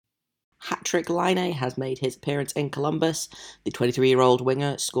Patrik Laine has made his appearance in Columbus. The 23-year-old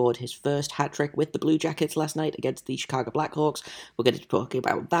winger scored his first hat-trick with the Blue Jackets last night against the Chicago Blackhawks. We're going to be talking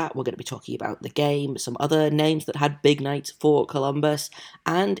about that. We're going to be talking about the game, some other names that had big nights for Columbus,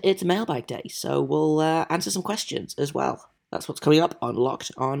 and it's mailbag day, so we'll answer some questions as well. That's what's coming up on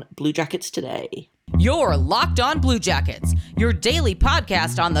Locked On Blue Jackets today. You're Locked On Blue Jackets, your daily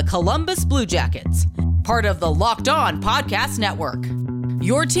podcast on the Columbus Blue Jackets. Part of the Locked On Podcast Network.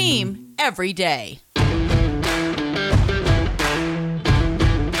 Your team every day.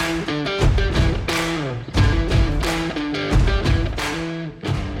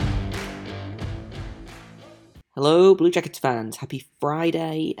 Hello, Blue Jackets fans. Happy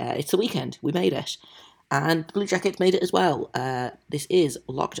Friday. It's the weekend. We made it. And the Blue Jackets made it as well. This is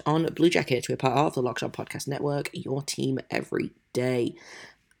Locked On Blue Jackets. We're part of the Locked On Podcast Network, your team every day.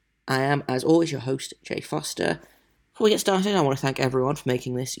 I am, as always, your host, Jay Foster. Before we get started, I want to thank everyone for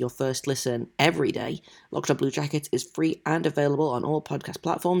making this your first listen every day. Locked On Blue Jackets is free and available on all podcast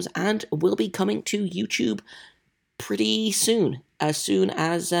platforms and will be coming to YouTube pretty soon as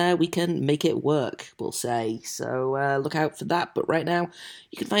we can make it work, we'll say. So look out for that. But right now,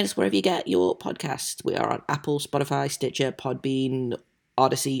 you can find us wherever you get your podcasts. We are on Apple, Spotify, Stitcher, Podbean,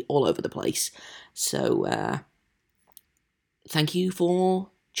 Odyssey, all over the place. So thank you for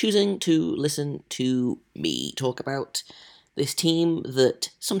choosing to listen to me talk about this team that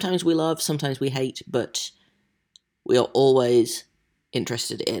sometimes we love, sometimes we hate, but we are always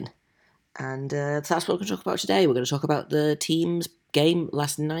interested in. And that's what we're going to talk about today. We're going to talk about the team's game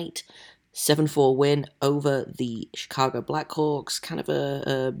last night. 7-4 win over the Chicago Blackhawks. Kind of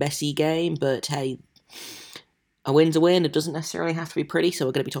a messy game, but hey, a win's a win. It doesn't necessarily have to be pretty, so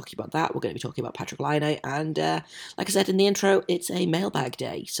we're going to be talking about that. We're going to be talking about Patrik Laine, and like I said in the intro, it's a mailbag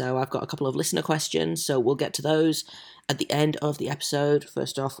day, so I've got a couple of listener questions, so we'll get to those at the end of the episode.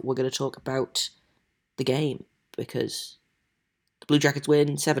 First off, we're going to talk about the game, because the Blue Jackets win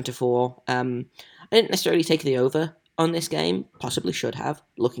 7-4. I didn't necessarily take the over on this game, possibly should have,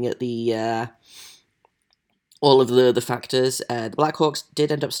 looking at the all of the factors. The Blackhawks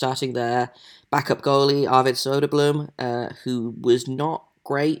did end up starting their backup goalie, Arvid Soderblom, who was not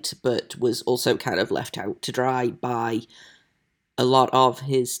great, but was also kind of left out to dry by a lot of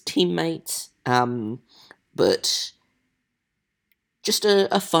his teammates. But just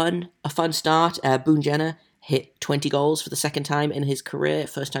a fun start. Boone Jenner hit 20 goals for the second time in his career,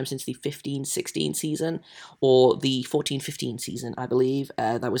 first time since the 15-16 season, or the 14-15 season, I believe.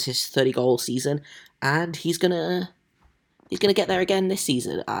 That was his 30-goal season, and he's gonna get there again this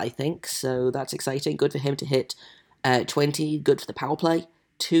season, I think, so that's exciting. Good for him to hit 20, good for the power play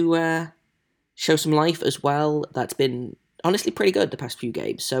to show some life as well. That's been honestly pretty good the past few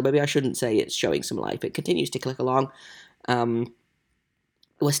games, so maybe I shouldn't say it's showing some life. It continues to click along.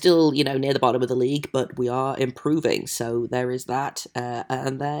 We're still, near the bottom of the league, but we are improving, so there is that.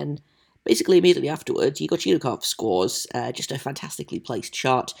 And then, basically immediately afterwards, Igor Chidakov scores just a fantastically placed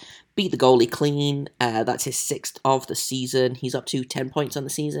shot, beat the goalie clean. That's his 6th of the season. He's up to 10 points on the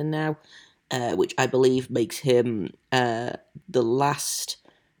season now, which I believe makes him the last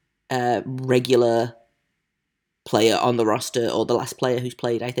regular player on the roster, or the last player who's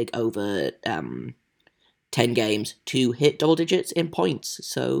played, I think, over 10 games to hit double digits in points.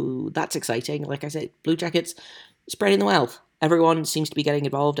 So that's exciting. Like I said, Blue Jackets spreading the wealth. Everyone seems to be getting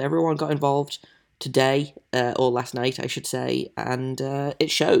involved. Everyone got involved today, or last night, I should say, and it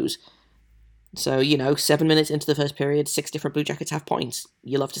shows. So, 7 minutes into the first period, 6 different Blue Jackets have points.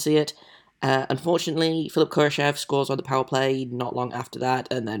 You love to see it. Unfortunately, Philip Kurashev scores on the power play not long after that,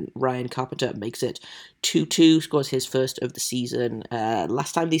 and then Ryan Carpenter makes it 2-2, scores his first of the season.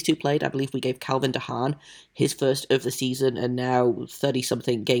 Last time these two played, I believe we gave Calvin DeHaan his first of the season, and now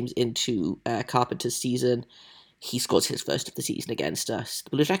 30-something games into Carpenter's season, he scores his first of the season against us. The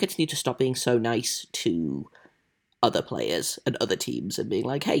Blue Jackets need to stop being so nice to other players and other teams and being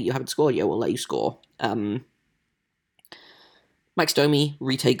like, hey, you haven't scored yet, we'll let you score. Mike Domi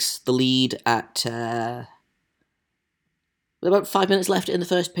retakes the lead at with about 5 minutes left in the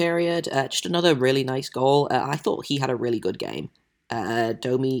first period. Just another really nice goal. I thought he had a really good game.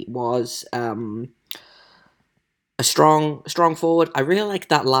 Domi was a strong forward. I really like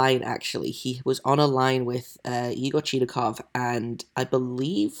that line, actually. He was on a line with Igor Chidakov, and I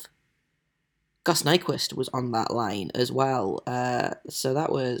believe Gus Nyquist was on that line as well. So that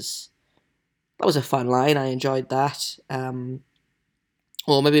was a fun line. I enjoyed that.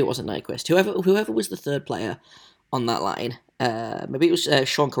 Or maybe it wasn't Nyquist. Whoever was the third player on that line. Maybe it was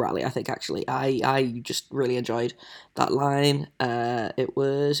Sean Corrali, I think, actually. I just really enjoyed that line. It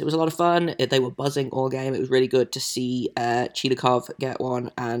was a lot of fun. They were buzzing all game. It was really good to see Chilikov get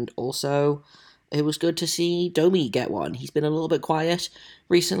one, and also it was good to see Domi get one. He's been a little bit quiet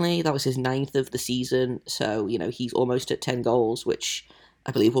recently. That was his 9th of the season, so, he's almost at 10 goals, which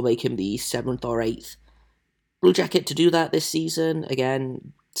I believe will make him the 7th or 8th Blue Jacket to do that this season.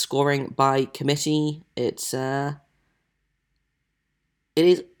 Again, scoring by committee. It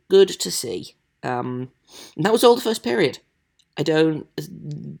is good to see. And that was all the first period.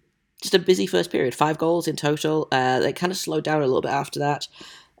 Just a busy first period. 5 goals in total. They kind of slowed down a little bit after that.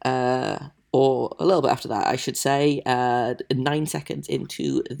 Or a little bit after that, I should say. 9 seconds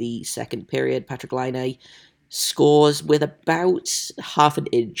into the second period, Patrick Laine scores with about half an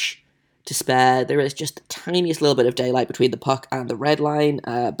inch to spare. There is just the tiniest little bit of daylight between the puck and the red line,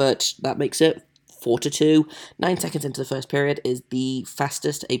 but that makes it 4-2. 9 seconds into the first period is the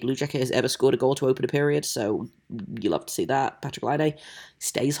fastest a Blue Jacket has ever scored a goal to open a period, so you love to see that. Patrick Laine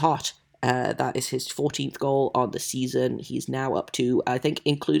stays hot. That is his 14th goal on the season. He's now up to, I think,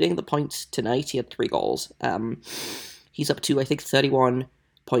 including the points tonight, he had 3 goals. He's up to, I think, 31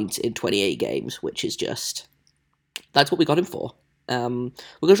 points in 28 games, which is just... That's what we got him for. We're going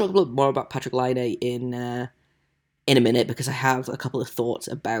to talk a little more about Patrick Laine in a minute, because I have a couple of thoughts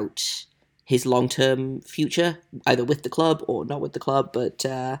about his long-term future, either with the club or not with the club, but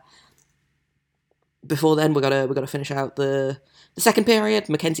before then, we're gonna finish out the second period.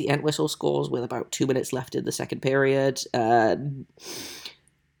 Mackenzie Entwistle scores with about 2 minutes left in the second period. That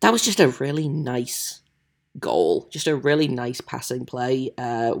was just a really nice goal, just a really nice passing play.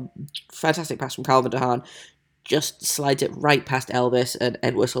 Fantastic pass from Calvin DeHaan, just slides it right past Elvis, and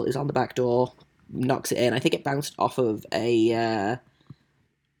Entwistle is on the back door, knocks it in. I think it bounced off of a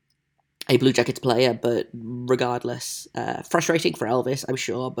Blue Jackets player, but regardless, frustrating for Elvis, I'm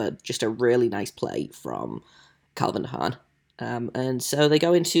sure, but just a really nice play from Calvin DeHaan. And so they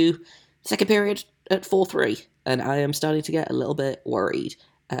go into the second period at 4-3, and I am starting to get a little bit worried.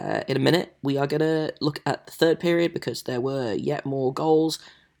 In a minute, we are going to look at the third period, because there were yet more goals,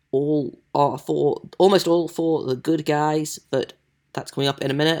 almost all for the good guys, but that's coming up in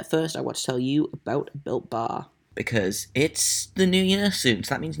a minute. First, I want to tell you about Built Bar. Because it's the new year soon,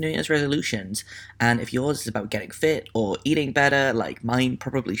 so that means New Year's resolutions, and if yours is about getting fit or eating better, like mine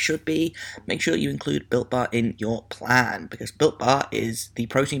probably should be, make sure you include Built Bar in your plan, because Built Bar is the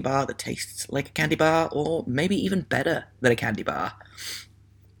protein bar that tastes like a candy bar, or maybe even better than a candy bar.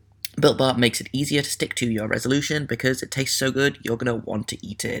 Built Bar makes it easier to stick to your resolution because it tastes so good you're going to want to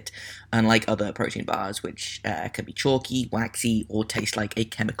eat it, unlike other protein bars which can be chalky, waxy, or taste like a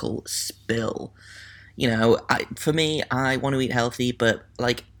chemical spill. For me, I want to eat healthy, but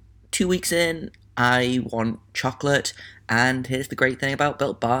 2 weeks in, I want chocolate, and here's the great thing about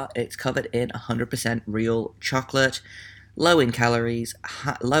Built Bar, it's covered in 100% real chocolate, low in calories,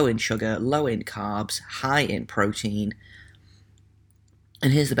 low in sugar, low in carbs, high in protein.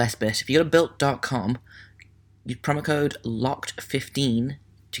 And here's the best bit, if you go to Built.com, use promo code LOCKED15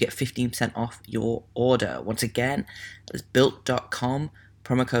 to get 15% off your order. Once again, that's Built.com,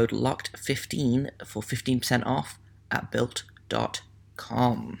 promo code LOCKED15 for 15% off at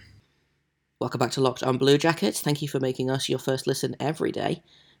Built.com. Welcome back to Locked on Blue Jackets. Thank you for making us your first listen every day.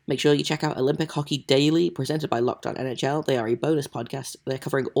 Make sure you check out Olympic Hockey Daily, presented by Locked On NHL. They are a bonus podcast. They're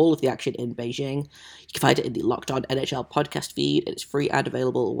covering all of the action in Beijing. You can find it in the Locked On NHL podcast feed. It's free and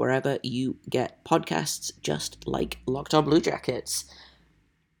available wherever you get podcasts, just like Locked On Blue Jackets.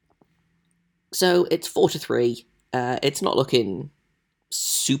 So it's 4-3. It's not looking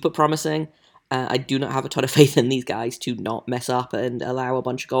super promising. I do not have a ton of faith in these guys to not mess up and allow a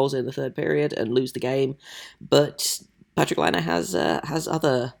bunch of goals in the third period and lose the game. But Patrick Laine has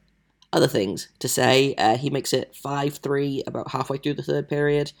other things to say. He makes it 5-3 about halfway through the third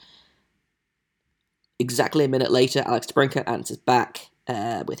period. Exactly a minute later, Alex DeBrincat answers back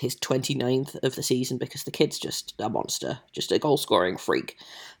with his 29th of the season, because the kid's just a monster, just a goal-scoring freak.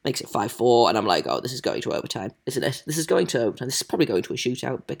 Makes it 5-4, and I'm like, oh, this is going to overtime, isn't it? This is going to overtime. This is probably going to a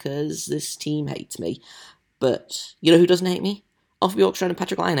shootout, because this team hates me. But you know who doesn't hate me? Off Bjorkstrand and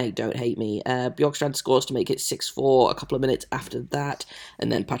Patrick Laine don't hate me. Bjorkstrand scores to make it 6-4 a couple of minutes after that,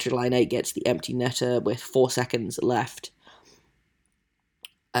 and then Patrick Laine gets the empty netter with 4 seconds left.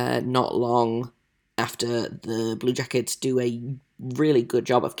 Not long after the Blue Jackets do a really good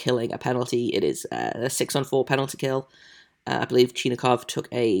job of killing a penalty. It is a 6-on-4 penalty kill. I believe Chinikov took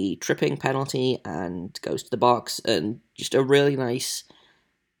a tripping penalty and goes to the box, and just a really nice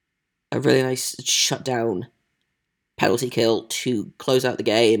shutdown penalty kill to close out the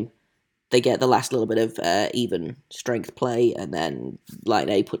game. they get the last little bit of even strength play, and then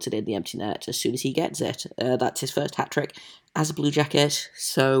Laine puts it in the empty net as soon as he gets it. That's his first hat trick as a Blue Jacket.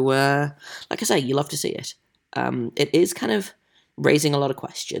 So, like I say, you love to see it. It is kind of raising a lot of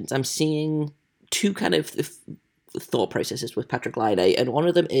questions. I'm seeing two kind of thought processes with Patrik Laine, and one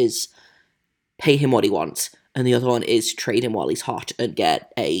of them is pay him what he wants, and the other one is trade him while he's hot and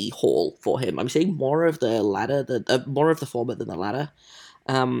get a haul for him. I'm seeing more of the latter, more of the former than the latter.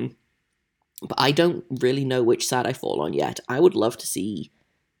 But I don't really know which side I fall on yet. I would love to see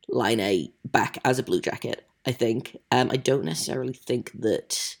Laine back as a Blue Jacket, I think. I don't necessarily think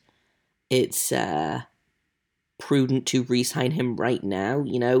that it's prudent to re-sign him right now.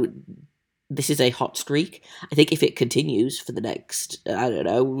 You know, this is a hot streak. I think if it continues for the next,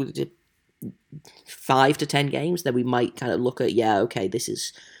 5 to 10 games, then we might kind of look at, okay, this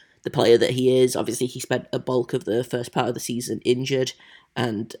is the player that he is. Obviously, he spent a bulk of the first part of the season injured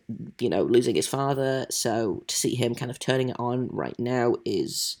and, losing his father. So to see him kind of turning it on right now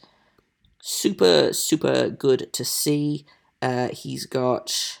is super, super good to see. I think he's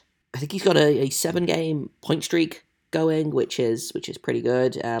got a 7-game point streak going, which is pretty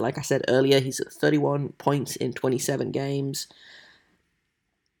good. Like I said earlier, he's at 31 points in 27 games.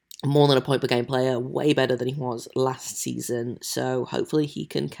 More than a point per game player, way better than he was last season. So hopefully he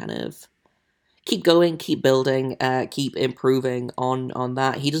can kind of keep going, keep building, keep improving on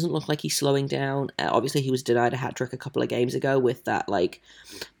that. He doesn't look like he's slowing down. Obviously, he was denied a hat trick a couple of games ago with that,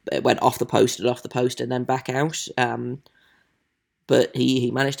 it went off the post and then back out. But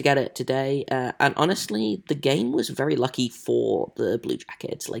he managed to get it today. And honestly, the game was very lucky for the Blue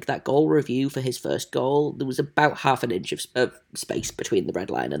Jackets. Like, that goal review for his first goal, there was about half an inch of space between the red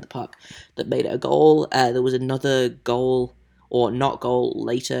line and the puck that made it a goal. There was another goal, or not goal,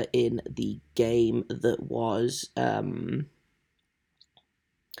 later in the game that was...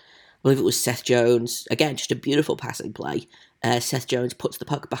 I believe it was Seth Jones. Again, just a beautiful passing play. Seth Jones puts the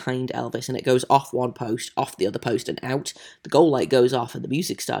puck behind Elvis, and it goes off one post, off the other post, and out. The goal light goes off, and the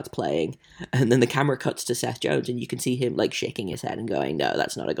music starts playing, and then the camera cuts to Seth Jones, and you can see him shaking his head and going, "No,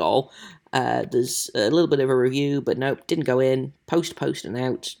 that's not a goal." There's a little bit of a review, but nope, didn't go in. Post, and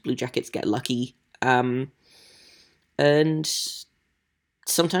out. Blue Jackets get lucky, and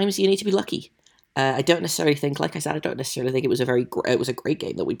sometimes you need to be lucky. I don't necessarily think, like I said, it was it was a great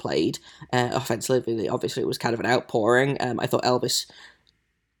game that we played. Offensively, obviously, it was kind of an outpouring. I thought Elvis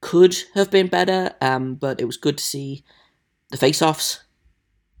could have been better, but it was good to see the face-offs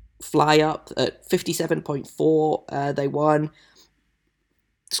fly up at 57.4. They won.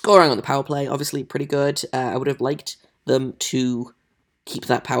 Scoring on the power play, obviously, pretty good. I would have liked them to keep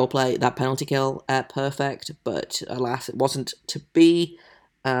that power play, that penalty kill, perfect, but alas, it wasn't to be.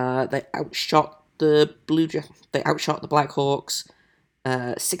 They outshot the Blackhawks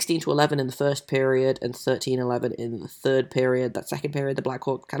 16-11 in the first period and 13-11 in the third period. That second period, the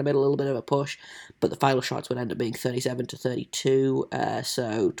Blackhawks kind of made a little bit of a push, but the final shots would end up being 37-32.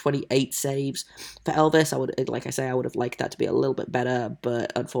 So 28 saves for Elvis. I would have liked that to be a little bit better,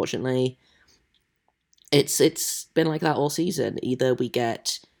 but unfortunately, it's been like that all season. Either we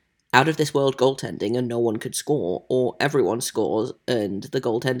get out of this world goaltending and no one could score, or everyone scores and the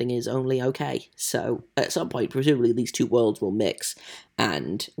goaltending is only okay. So at some point, presumably these two worlds will mix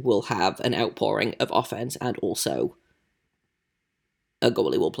and we'll have an outpouring of offense, and also a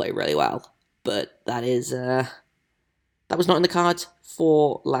goalie will play really well. But that was not in the cards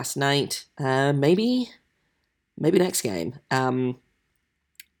for last night. Maybe next game.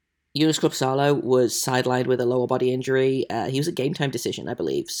 Joonas Korpisalo was sidelined with a lower body injury. He was a game-time decision, I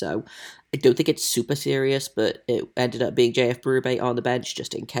believe, so I don't think it's super serious, but it ended up being JF Berube on the bench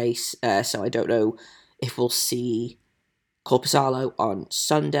just in case, so I don't know if we'll see Korpisalo on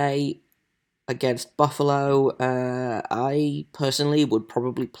Sunday against Buffalo. I personally would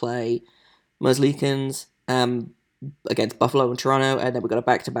probably play Merzlikins against Buffalo and Toronto, and then we've got a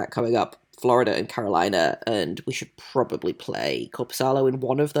back-to-back coming up, Florida and Carolina, and we should probably play Korpisalo in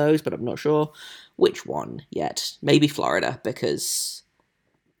one of those, but I'm not sure which one yet. Maybe Florida, because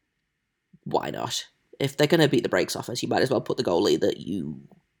why not? If they're going to beat the brakes off us, you might as well put the goalie that you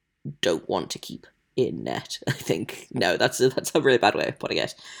don't want to keep in net, I think. No, that's a really bad way of putting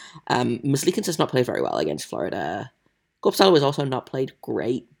it. Merzlikins has not played very well against Florida. Korpisalo has also not played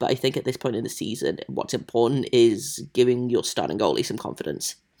great, but I think at this point in the season, what's important is giving your starting goalie some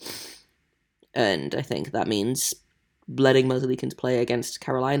confidence. And I think that means letting Merzlikins play against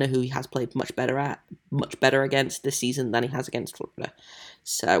Carolina, who he has played much better against this season than he has against Florida.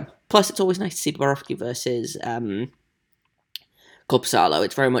 So, plus it's always nice to see Bobrovsky versus Korpisalo.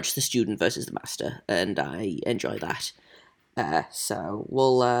 It's very much the student versus the master, and I enjoy that. So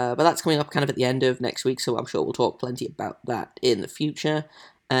we'll, but that's coming up kind of at the end of next week, so I'm sure we'll talk plenty about that in the future.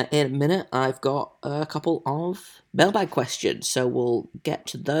 In a minute, I've got a couple of mailbag questions, so we'll get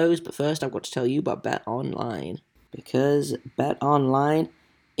to those, but first I've got to tell you about Bet Online, because Bet Online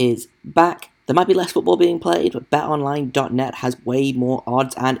is back. There might be less football being played, but betonline.net has way more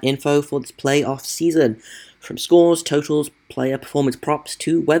odds and info for this playoff season. From scores, totals, player performance props,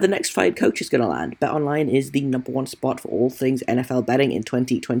 to where the next fired coach is going to land, BetOnline is the number one spot for all things NFL betting in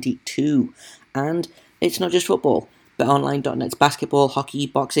 2022. And it's not just football. BetOnline.net's basketball, hockey,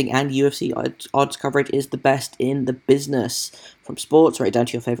 boxing, and UFC odds coverage is the best in the business. From sports right down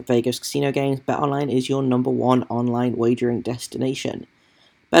to your favorite Vegas casino games, BetOnline is your number one online wagering destination.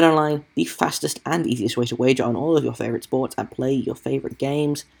 BetOnline, the fastest and easiest way to wager on all of your favorite sports and play your favorite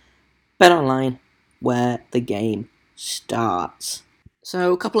games. BetOnline, where the game starts.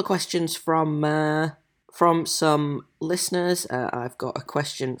 So, a couple of questions from some listeners. I've got a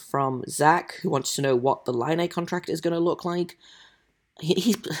question from Zach, who wants to know what the Line A contract is going to look like.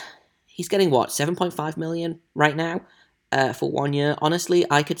 He's getting what, 7.5 million right now for 1 year. Honestly,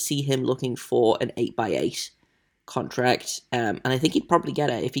 I could see him looking for an 8x8 contract, and I think he'd probably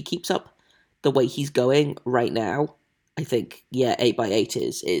get it if he keeps up the way he's going right now. I think,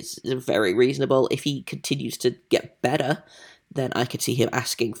 8x8 is very reasonable. If he continues to get better, then I could see him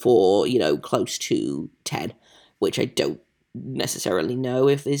asking for, close to 10, which I don't necessarily know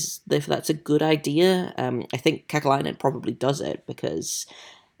if that's a good idea. I think Kekalainen probably does it, because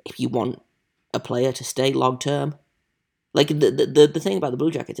if you want a player to stay long-term, like, the thing about the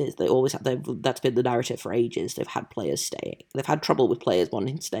Blue Jackets is they always have, that's been the narrative for ages. They've had players stay. They've had trouble with players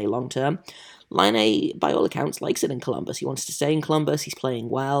wanting to stay long term. Line A, by all accounts, likes it in Columbus. He wants to stay in Columbus. He's playing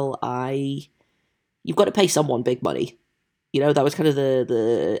well. You've got to pay someone big money. That was kind of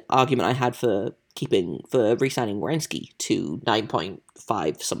the argument I had for re-signing Werenski to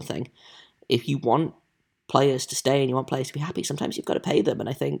 9.5 something. If you want players to stay and you want players to be happy, sometimes you've got to pay them. And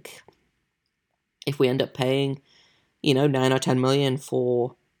I think if we end up paying 9 or 10 million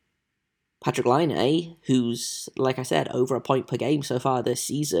for Patrik Laine, who's, like I said, over a point per game so far this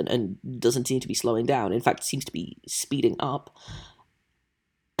season and doesn't seem to be slowing down. In fact, seems to be speeding up.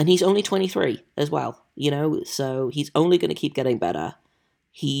 And he's only 23 as well, so he's only going to keep getting better.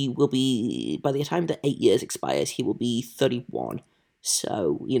 He will be, by the time the 8 years expires, he will be 31.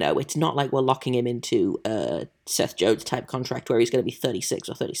 So, it's not like we're locking him into a Seth Jones type contract where he's going to be 36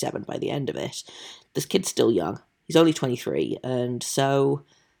 or 37 by the end of it. This kid's still young. He's only 23, and so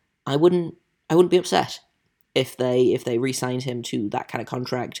I wouldn't be upset if they re-signed him to that kind of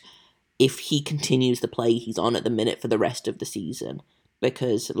contract if he continues the play he's on at the minute for the rest of the season.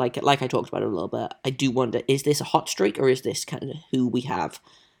 Because, like I talked about it a little bit, I do wonder, is this a hot streak, or is this kind of who we have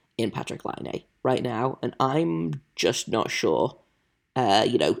in Patrik Laine right now? And I'm just not sure. A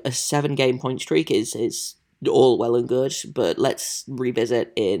 7-game point streak is all well and good, but let's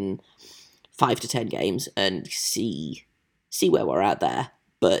revisit in 5 to 10 games and see where we're at there.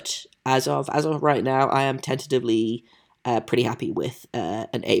 But as of right now, I am tentatively pretty happy with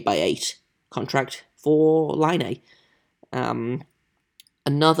an 8x8 contract for Laine.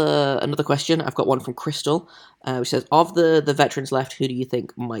 Another question, I've got one from Crystal, which says, of the veterans left, who do you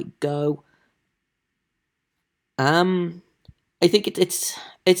think might go? I think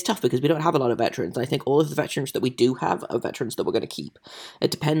it's tough because we don't have a lot of veterans. I think all of the veterans that we do have are veterans that we're going to keep.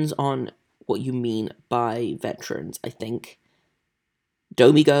 It depends on what you mean by veterans. I think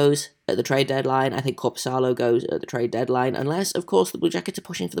Domi goes at the trade deadline. I think Korpisalo goes at the trade deadline, unless, of course, the Blue Jackets are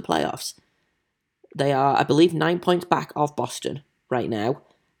pushing for the playoffs. They are, I believe, 9 points back of Boston right now,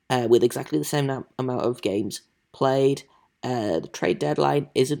 with exactly the same amount of games played. The trade deadline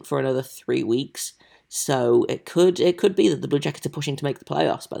isn't for another 3 weeks, so it could be that the Blue Jackets are pushing to make the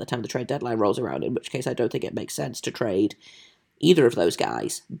playoffs by the time the trade deadline rolls around, in which case I don't think it makes sense to trade either of those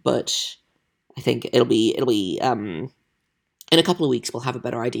guys. But I think it'll be in a couple of weeks we'll have a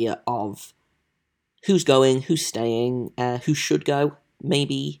better idea of who's going, who's staying, who should go.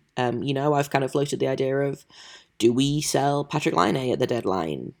 Maybe, I've kind of floated the idea of, do we sell Patrik Laine at the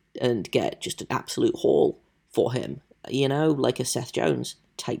deadline and get just an absolute haul for him? Like a Seth Jones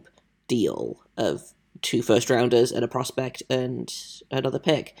type deal of 2 first-rounders and a prospect and another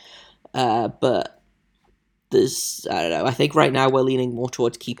pick. But there's, I don't know, I think right now we're leaning more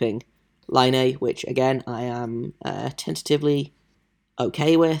towards keeping Laine, which, again, I am tentatively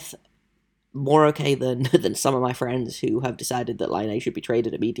okay with. More okay than some of my friends who have decided that Laine should be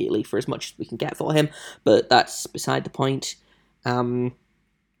traded immediately for as much as we can get for him, but that's beside the point.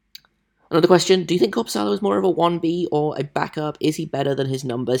 Another question, do you think Korpisalo is more of a 1B or a backup? Is he better than his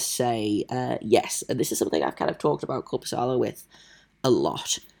numbers say? Yes, and this is something I've kind of talked about Korpisalo with a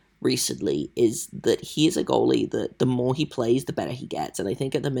lot recently, is that he is a goalie that the more he plays, the better he gets. And I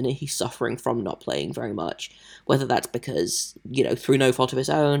think at the minute he's suffering from not playing very much, whether that's because, through no fault of his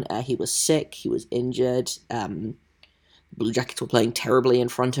own, he was sick, he was injured, Blue Jackets were playing terribly in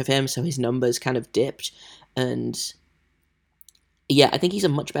front of him, so his numbers kind of dipped. And yeah, I think he's a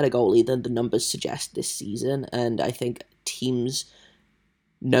much better goalie than the numbers suggest this season, and I think teams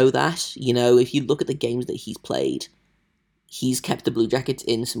know that. If you look at the games that he's played, he's kept the Blue Jackets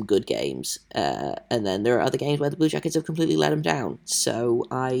in some good games, and then there are other games where the Blue Jackets have completely let him down. So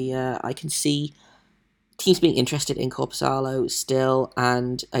I can see teams being interested in Korpisalo still,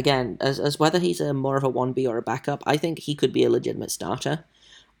 and again, as whether he's more of a 1B or a backup, I think he could be a legitimate starter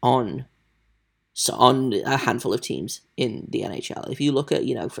on a handful of teams in the NHL. If you look at,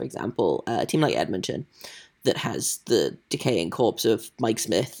 for example, a team like Edmonton that has the decaying corpse of Mike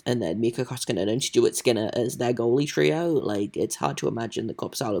Smith and then Mikko Koskinen and Stuart Skinner as their goalie trio, it's hard to imagine that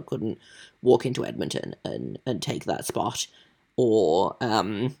Korpisalo couldn't walk into Edmonton and take that spot. Or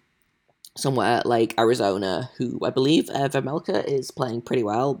somewhere like Arizona, who I believe Vermelka is playing pretty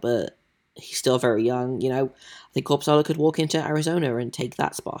well, but he's still very young. I think Korpisalo could walk into Arizona and take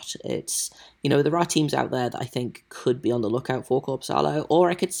that spot. It's, there are teams out there that I think could be on the lookout for Korpisalo, or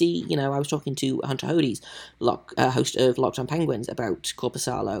I could see, I was talking to Hunter Hodes, host of Locked on Penguins, about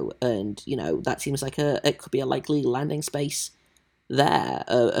Korpisalo, and, that seems like it could be a likely landing space there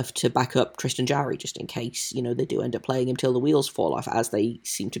to back up Tristan Jarry, just in case, they do end up playing him till the wheels fall off, as they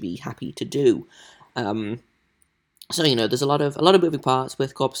seem to be happy to do. So, there's a lot of moving parts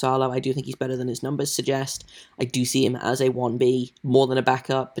with Korpisalo. I do think he's better than his numbers suggest. I do see him as a 1B, more than a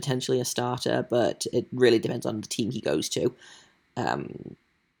backup, potentially a starter, but it really depends on the team he goes to.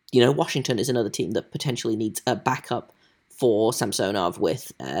 Washington is another team that potentially needs a backup for Samsonov,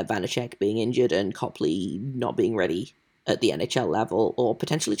 with Vanacek being injured and Copley not being ready at the NHL level, or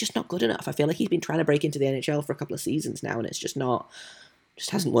potentially just not good enough. I feel like he's been trying to break into the NHL for a couple of seasons now, and it's just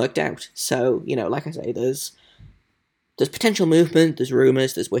hasn't worked out. So, like I say, there's potential movement, there's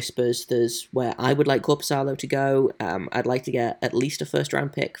rumours, there's whispers, there's where I would like Korpisalo to go. I'd like to get at least a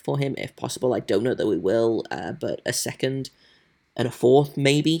first-round pick for him, if possible. I don't know that we will, but a second and a fourth,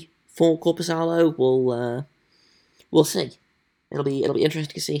 maybe, for Korpisalo. We'll see. It'll be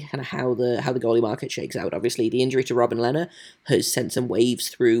interesting to see kind of how the goalie market shakes out. Obviously, the injury to Robin Lehner has sent some waves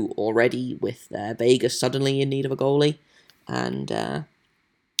through already, with Vegas suddenly in need of a goalie, and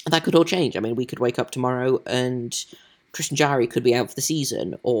that could all change. I mean, we could wake up tomorrow and Tristan Jarry could be out for the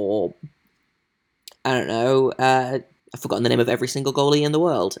season, or I don't know, I've forgotten the name of every single goalie in the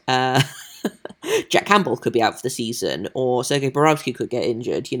world. Jack Campbell could be out for the season, or Sergei Bobrovsky could get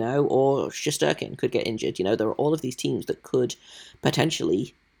injured, or Shesterkin could get injured. There are all of these teams that could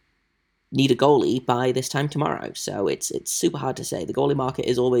potentially need a goalie by this time tomorrow. So it's super hard to say. The goalie market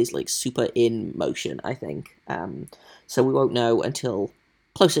is always super in motion, I think. So we won't know until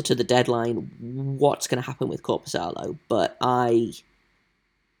closer to the deadline what's going to happen with Korpisalo, but I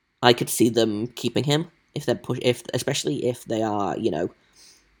could see them keeping him especially if they are,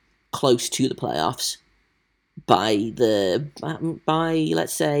 close to the playoffs by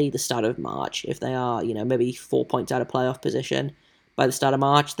let's say the start of March. If they are, maybe 4 points out of playoff position by the start of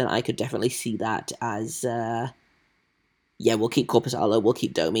March, then I could definitely see that as we'll keep Korpisalo, we'll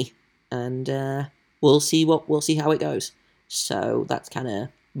keep Domi, and we'll see how it goes. So that's kind of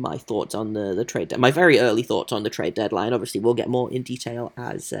my thoughts on the trade. My very early thoughts on the trade deadline. Obviously, we'll get more in detail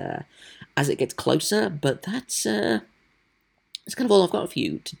as it gets closer. But that's kind of all I've got for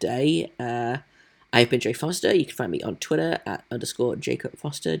you today. I have been Jay Foster. You can find me on Twitter at _Jacob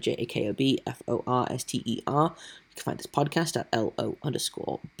Foster, JAKOBFORSTER. You can find this podcast at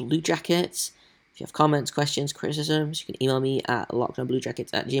LO_Blue Jackets. If you have comments, questions, criticisms, you can email me at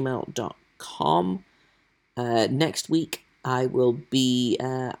lockedonbluejackets@gmail.com. Next week, I will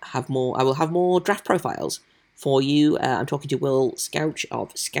have more draft profiles for you. I'm talking to Will Scouch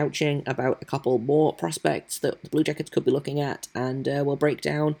of Scouching about a couple more prospects that the Blue Jackets could be looking at, and we'll break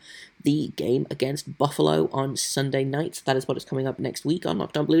down the game against Buffalo on Sunday night. That is what is coming up next week on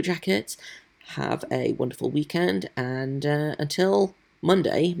Locked On Blue Jackets. Have a wonderful weekend, and until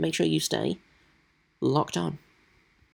Monday, make sure you stay locked on.